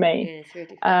thing to me. Yeah, it's very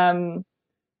different.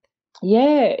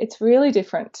 Yeah, it's really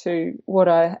different to what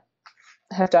I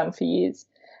have done for years.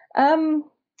 Gosh,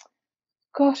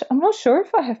 I'm not sure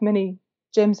if I have many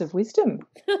gems of wisdom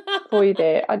for you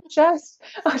there. I just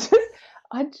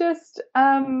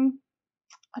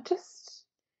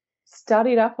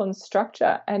studied up on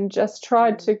structure and just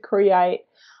tried to create.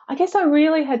 I guess I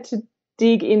really had to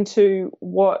dig into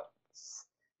what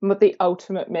the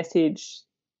ultimate message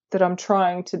that I'm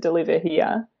trying to deliver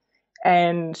here,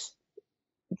 and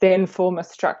then form a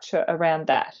structure around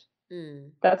that.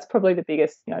 That's probably the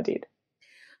biggest thing I did.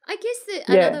 I guess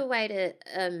another way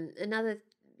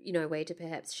to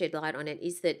perhaps shed light on it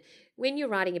is that when you're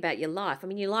writing about your life, I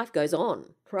mean, your life goes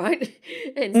on, right?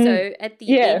 And so at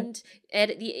the end,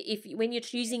 when you're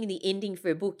choosing the ending for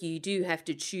a book, you do have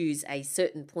to choose a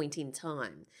certain point in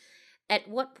time. At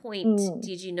what point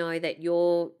did you know that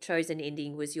your chosen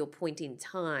ending was your point in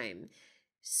time,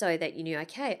 so that you knew,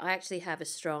 okay, I actually have a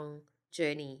strong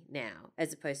journey now,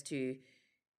 as opposed to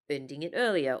ending it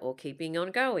earlier or keeping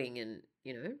on going, and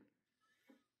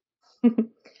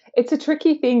It's a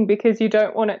tricky thing, because you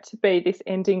don't want it to be this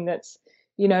ending that's,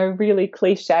 really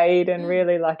cliched and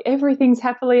really like everything's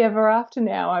happily ever after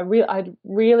now. I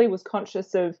really was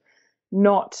conscious of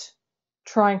not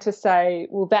trying to say,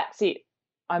 well, that's it,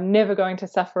 I'm never going to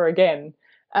suffer again.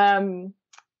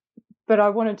 But I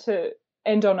wanted to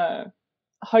end on a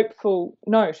hopeful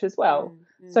note as well.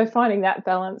 So finding that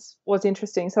balance was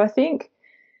interesting. So I think,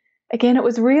 again, it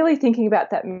was really thinking about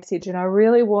that message, and I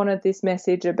really wanted this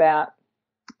message about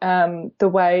the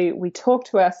way we talk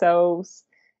to ourselves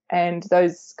and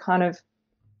those kind of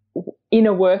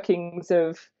inner workings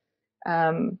of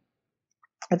our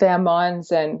minds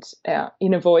and our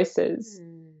inner voices,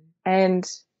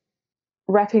 and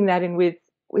wrapping that in with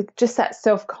just that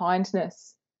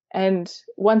self-kindness. And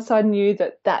once I knew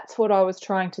that that's what I was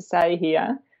trying to say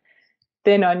here,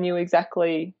 then I knew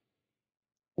exactly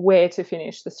where to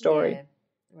finish the story.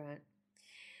 Yeah, right.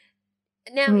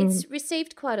 Now, it's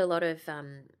received quite a lot of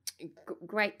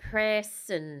great press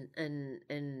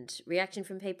and reaction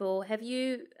from people. Have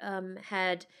you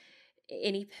had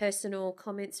any personal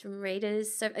comments from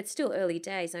readers? So it's still early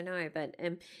days, I know, but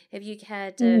have you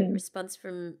had a response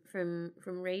from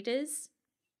readers?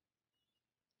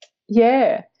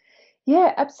 Yeah,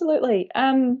 absolutely.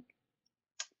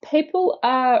 People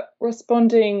are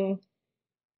responding,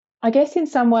 I guess, in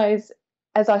some ways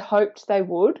as I hoped they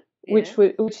would,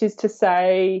 which is to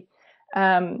say,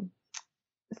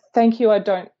 thank you. I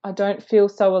don't feel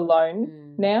so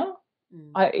alone now.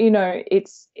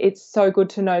 It's so good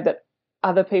to know that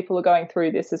other people are going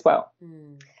through this as well.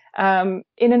 In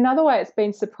another way, it's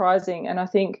been surprising, and I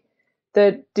think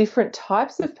the different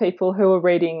types of people who are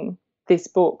reading this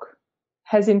book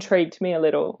has intrigued me a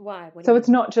little. Why? So it's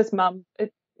not just mum.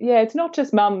 It's not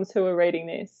just mums who are reading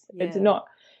this. Yeah.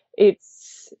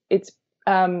 It's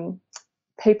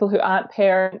people who aren't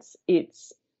parents.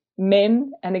 It's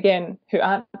men, and again, who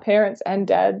aren't parents and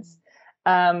dads.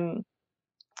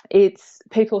 It's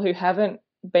people who haven't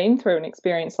been through an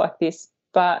experience like this,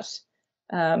 but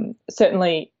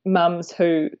certainly mums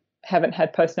who haven't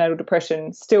had postnatal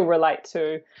depression still relate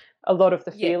to a lot of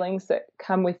the feelings that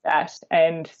come with that,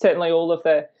 and certainly all of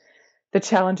the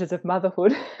challenges of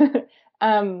motherhood.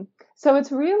 So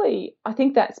it's really, I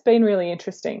think that's been really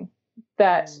interesting,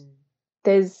 that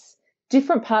there's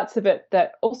different parts of it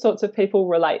that all sorts of people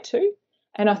relate to.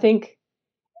 And I think,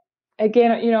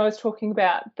 again, I was talking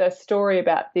about the story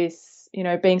about this,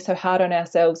 being so hard on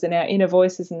ourselves and our inner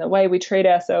voices and the way we treat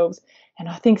ourselves. And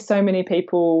I think so many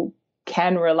people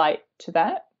can relate to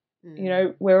that.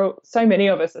 So many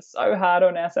of us are so hard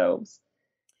on ourselves,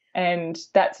 and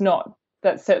that's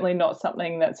certainly not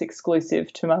something that's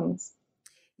exclusive to mums.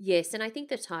 Yes, and I think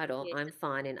the title, I'm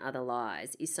Fine in Other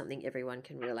Lies, is something everyone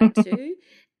can relate to.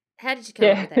 How did you come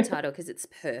up with that title? Because it's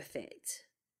perfect.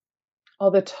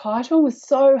 Oh, the title was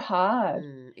so hard.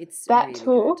 It's that really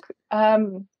took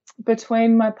good.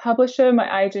 Between my publisher,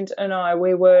 my agent, and I,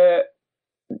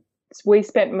 we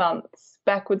spent months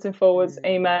backwards and forwards,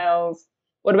 emails.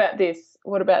 What about this?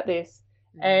 What about this?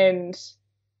 And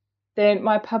then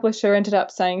my publisher ended up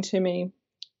saying to me,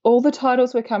 all the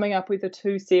titles we're coming up with are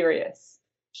too serious.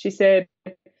 She said,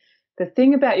 the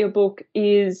thing about your book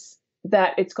is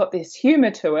that it's got this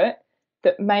humour to it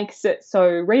that makes it so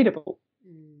readable,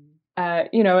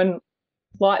 and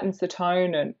lightens the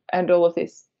tone and all of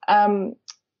this.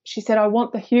 She said, I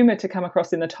want the humour to come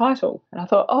across in the title. And I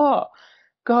thought, oh,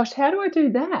 gosh, how do I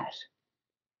do that?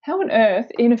 How on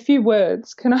earth, in a few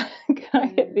words, can I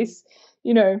get this,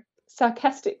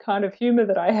 sarcastic kind of humour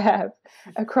that I have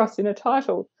across in a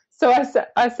title? So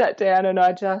I sat down and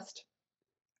I just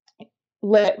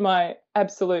let my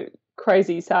absolute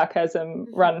crazy sarcasm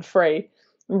run free,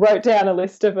 wrote down a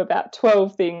list of about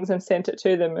 12 things and sent it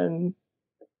to them, and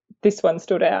this one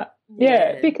stood out.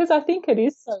 Yeah, because I think it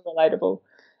is so relatable.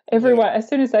 Everyone, as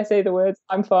soon as they see the words,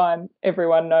 I'm fine,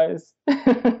 everyone knows.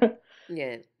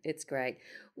 Yeah, it's great.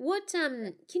 What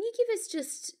can you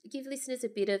give listeners a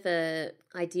bit of a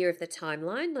idea of the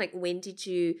timeline? Like, when did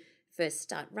you first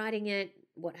start writing it?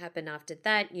 What happened after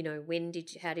that?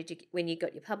 When you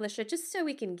got your publisher? Just so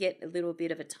we can get a little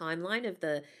bit of a timeline of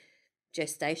the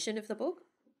gestation of the book.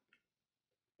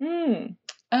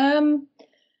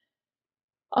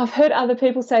 I've heard other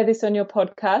people say this on your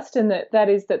podcast, and that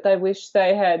is that they wish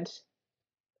they had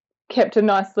kept a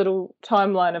nice little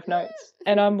timeline of notes,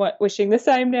 and I'm wishing the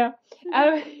same now.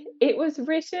 It was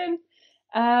written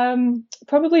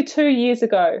probably 2 years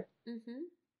ago,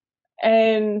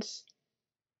 and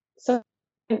so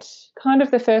kind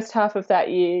of the first half of that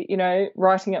year,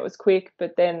 writing it was quick,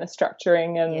 but then the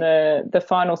structuring and the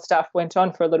final stuff went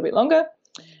on for a little bit longer.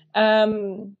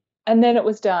 And then it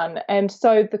was done. And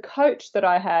so the coach that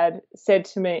I had said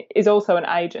to me, is also an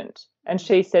agent, and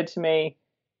she said to me,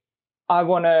 I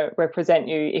want to represent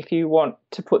you if you want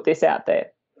to put this out there.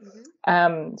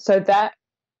 So that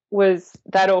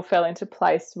all fell into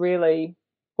place really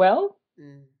well.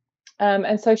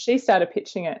 And so she started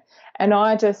pitching it, and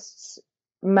I just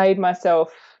made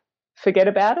myself forget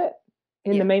about it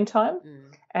in the meantime,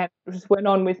 and just went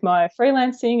on with my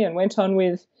freelancing and went on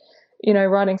with,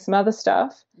 writing some other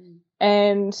stuff.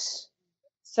 And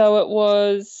so it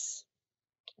was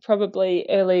probably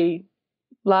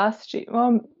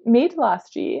mid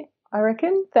last year, I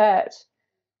reckon, that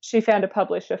she found a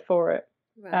publisher for it.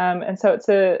 Right. And so it's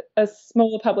a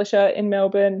smaller publisher in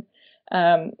Melbourne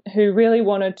who really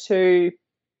wanted to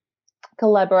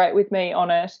collaborate with me on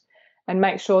it and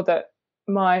make sure that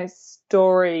my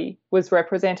story was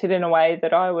represented in a way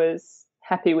that I was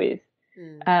happy with.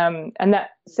 And that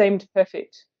seemed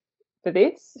perfect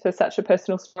for such a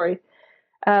personal story.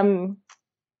 So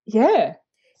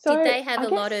did they have a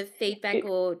lot of feedback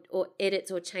or edits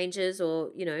or changes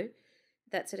or,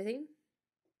 that sort of thing?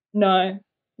 No,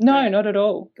 not at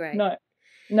all. Great. No,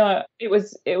 it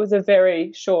was a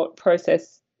very short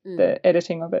process, the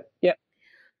editing of it. Yeah.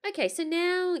 Okay, so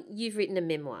now you've written a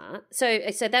memoir. So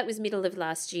that was middle of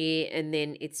last year, and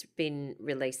then it's been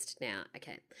released now.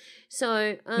 Okay.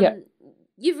 So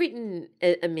you've written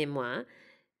a memoir.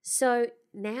 So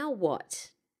now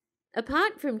what?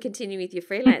 Apart from continuing with your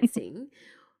freelancing,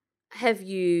 have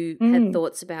you had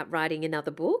thoughts about writing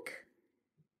another book?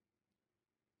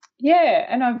 Yeah,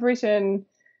 and I've written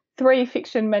 3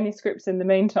 fiction manuscripts in the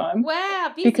meantime.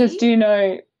 Wow, busy. Because do you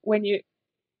know when you're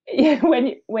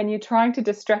trying to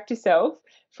distract yourself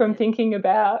from thinking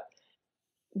about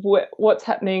what's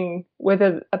happening,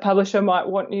 whether a publisher might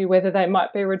want you, whether they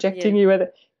might be rejecting you,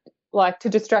 to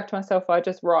distract myself, I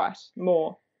just write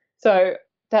more. So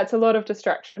that's a lot of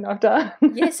distraction I've done.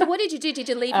 Yeah. So what did you do? Did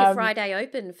you leave your Friday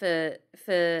open for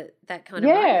that kind of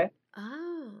writing?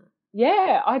 Oh.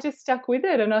 Yeah, I just stuck with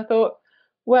it, and I thought,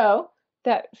 well,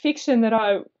 that fiction that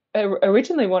I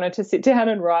originally wanted to sit down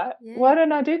and write, why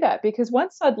don't I do that? Because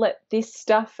once I'd let this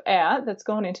stuff out that's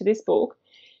gone into this book,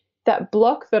 that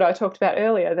block that I talked about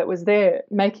earlier that was there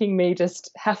making me just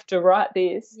have to write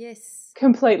this,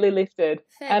 completely lifted.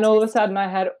 Fantastic. And all of a sudden I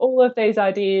had all of these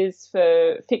ideas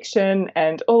for fiction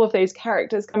and all of these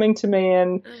characters coming to me,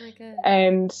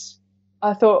 and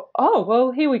I thought, oh,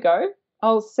 well, here we go.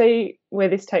 I'll see where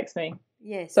this takes me.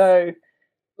 Yes. So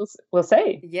we'll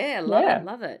see. Yeah,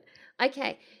 love it.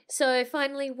 Okay, so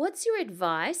finally, what's your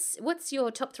advice? What's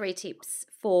your top 3 tips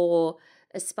for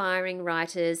aspiring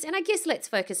writers? And I guess let's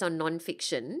focus on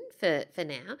nonfiction for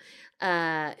now,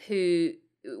 who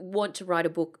want to write a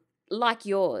book like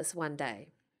yours one day.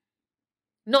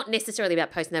 Not necessarily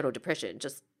about postnatal depression,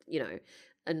 just, a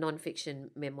nonfiction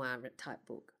memoir type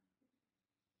book.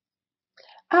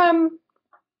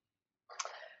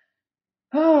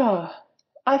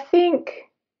 I think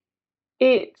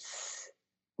it's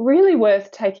really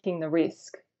worth taking the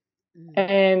risk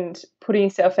and putting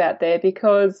yourself out there,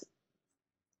 because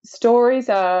stories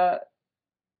are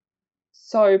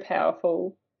so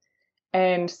powerful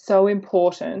and so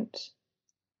important,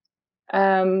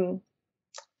 Yeah,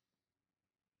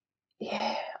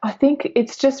 I think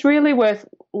it's just really worth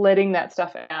letting that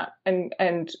stuff out and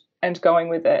going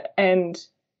with it. And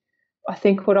I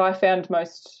think what I found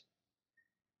most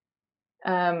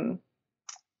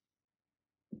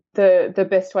the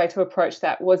best way to approach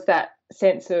that was that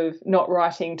sense of not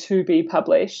writing to be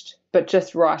published, but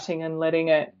just writing and letting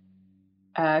it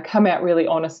come out really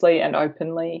honestly and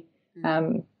openly.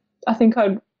 I think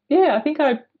I'd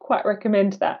quite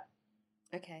recommend that.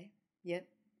 Okay. Yep.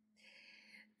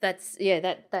 That's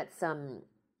it's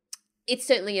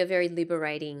certainly a very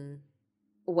liberating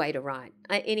way to write.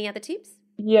 Any other tips?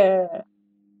 Yeah.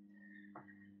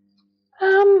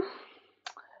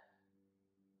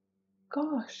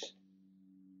 Gosh.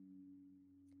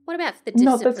 What about the discipline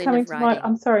Not that's coming of to writing? mind.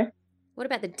 I'm sorry. What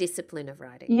about the discipline of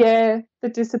writing? Yeah, the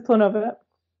discipline of it.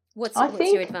 What's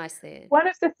your advice there? One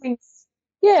of the things,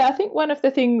 I think one of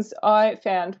the things I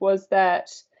found was that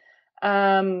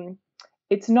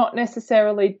it's not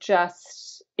necessarily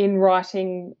just in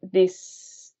writing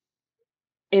this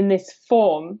in this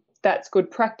form that's good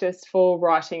practice for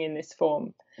writing in this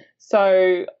form.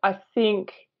 So I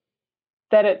think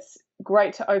that it's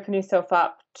great to open yourself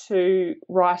up to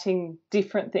writing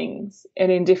different things and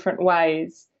in different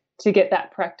ways to get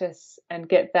that practice and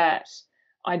get that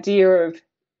idea of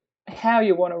how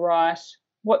you want to write,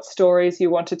 what stories you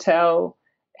want to tell,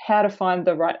 how to find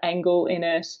the right angle in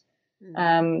it.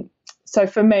 So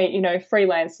for me,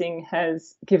 freelancing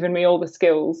has given me all the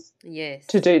skills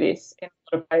to do this in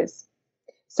a lot of ways.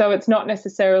 So it's not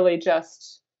necessarily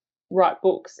just write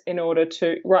manuscripts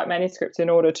in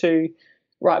order to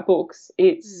write books.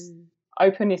 It's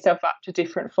open yourself up to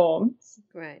different forms.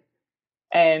 Right.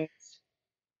 And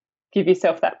give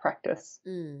yourself that practice.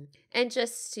 And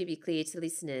just to be clear to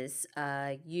listeners,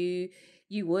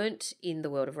 you weren't in the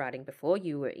world of writing before.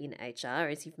 You were in HR,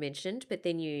 as you've mentioned, but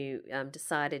then you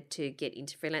decided to get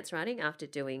into freelance writing after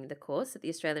doing the course at the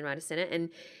Australian Writers' Centre,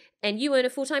 and you earn a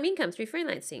full-time income through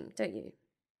freelancing, don't you?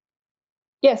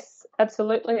 Yes,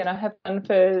 absolutely, and I have done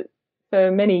for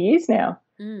many years now.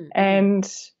 And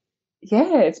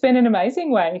it's been an amazing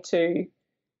way to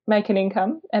make an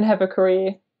income and have a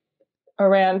career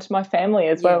around my family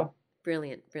as well.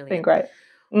 Brilliant. It's been great.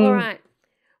 All right.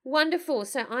 Wonderful.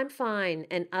 So I'm Fine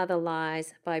and Other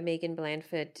Lies by Megan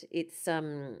Blandford. It's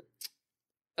a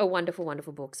wonderful,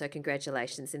 wonderful book. So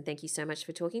congratulations and thank you so much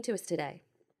for talking to us today.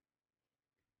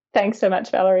 Thanks so much,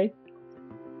 Valerie.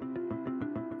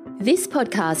 This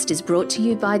podcast is brought to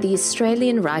you by the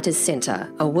Australian Writers'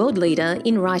 Centre, a world leader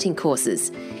in writing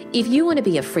courses. If you want to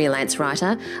be a freelance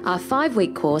writer, our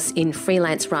 5-week course in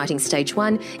Freelance Writing Stage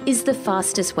 1 is the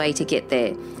fastest way to get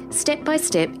there. Step by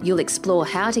step, you'll explore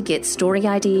how to get story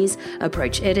ideas,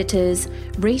 approach editors,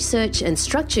 research and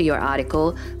structure your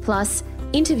article, plus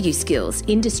interview skills,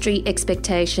 industry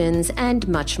expectations, and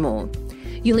much more.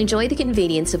 You'll enjoy the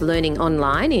convenience of learning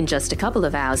online in just a couple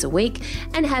of hours a week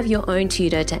and have your own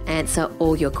tutor to answer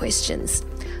all your questions.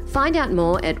 Find out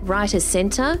more at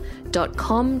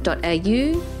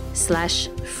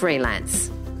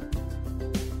writerscentre.com.au/freelance.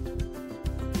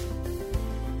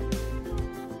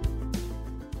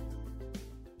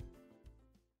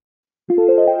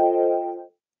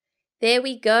 There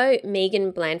we go,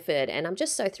 Megan Blandford, and I'm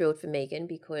just so thrilled for Megan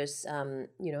because,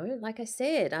 like I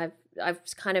said, I've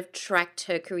kind of tracked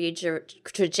her career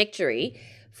trajectory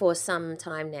for some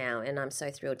time now, and I'm so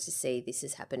thrilled to see this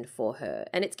has happened for her,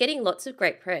 and it's getting lots of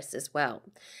great press as well.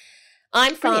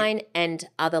 I'm Fine and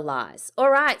Other Lies.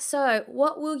 All right, so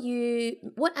what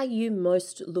are you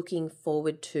most looking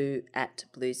forward to at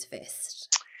Bluesfest?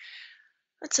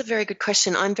 That's a very good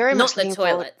question. I'm very much looking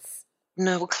forward. Not the toilets.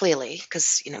 No, well, clearly,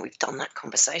 because, we've done that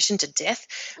conversation to death.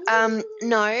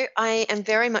 No, I am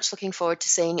very much looking forward to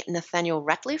seeing Nathaniel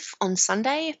Rateliff on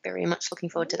Sunday. Very much looking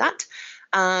forward to that.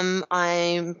 I'm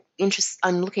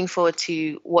looking forward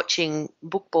to watching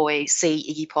Book Boy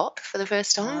see Iggy Pop for the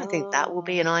first time. I think that will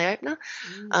be an eye-opener.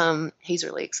 He's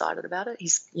really excited about it.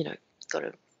 He's, got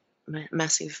a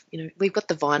massive, we've got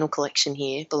the vinyl collection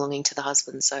here belonging to the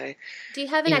husband. So, do you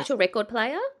have an actual record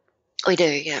player? We do,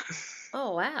 yeah.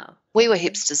 Oh, wow. We were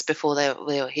hipsters before they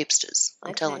were hipsters,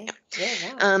 I'm telling you.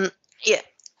 Yeah, wow.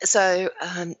 So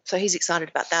he's excited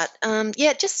about that.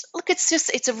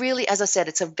 It's a really, as I said,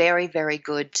 it's a very, very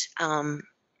good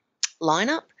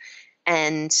lineup,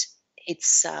 and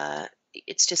it's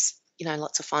just,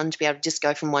 lots of fun to be able to just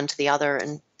go from one to the other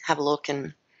and have a look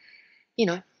and,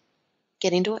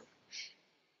 get into it.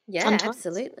 Yeah,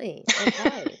 absolutely.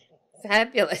 Okay.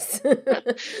 Fabulous.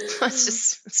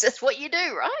 It's just what you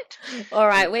do, right? All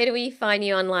right. Where do we find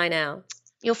you online now?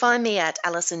 You'll find me at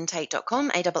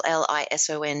AllisonTait.com,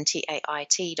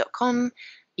 ALLISONTAIT.com.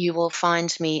 You will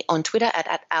find me on Twitter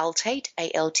at Altait,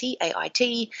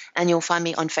 ALTAIT, and you'll find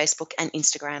me on Facebook and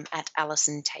Instagram at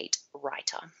Alison Tate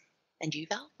Writer. And you,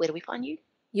 Val, where do we find you?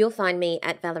 You'll find me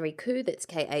at Valerie Khoo, that's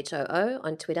KHOO,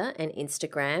 on Twitter and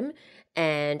Instagram,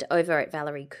 and over at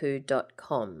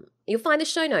valeriekoo.com. You'll find the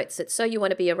show notes at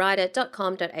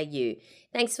soyouwannabeawriter.com.au.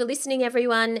 Thanks for listening,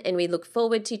 everyone, and we look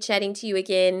forward to chatting to you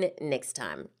again next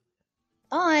time.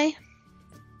 Bye.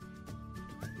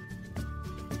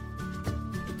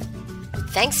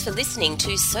 Thanks for listening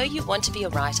to So You Want to Be a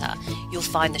Writer. You'll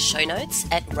find the show notes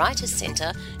at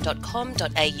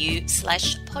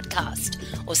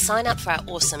writerscentre.com.au/podcast or sign up for our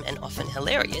awesome and often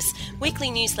hilarious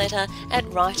weekly newsletter at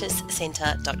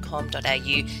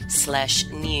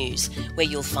writerscentre.com.au/news, where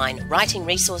you'll find writing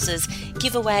resources,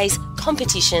 giveaways,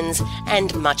 competitions,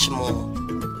 and much more.